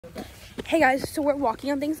Hey guys, so we're walking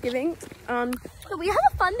on Thanksgiving. We have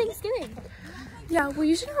a fun Thanksgiving. Yeah, we're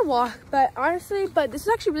using our walk, but this is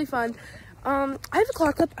actually really fun. I have a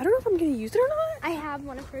claw clip. I don't know if I'm gonna use it or not. I have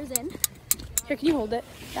one of hers in. Here, can you hold it?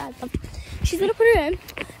 Dad. She's gonna put her in.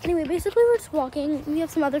 Anyway, basically we're just walking. We have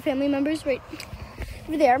some other family members right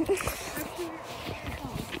over there.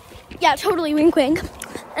 Yeah, totally, wink wink.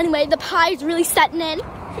 Anyway, the pie's really setting in.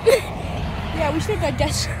 Yeah, we should have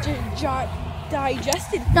digested.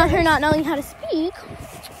 Not her not knowing how to speak.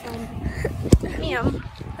 Damn,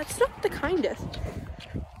 that's not the kindest.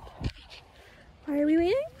 Are we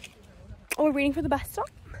waiting? Oh, we're waiting for the bus stop?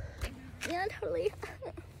 Yeah, totally.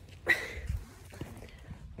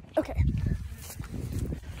 Okay.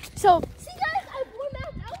 So, See guys, I wore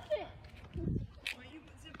Matt's outfit.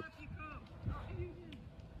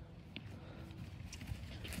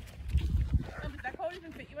 That coat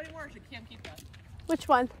doesn't fit you anymore, or she can't keep that? which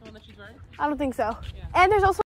one? The one that she's wearing? I don't think so. Yeah. And there's also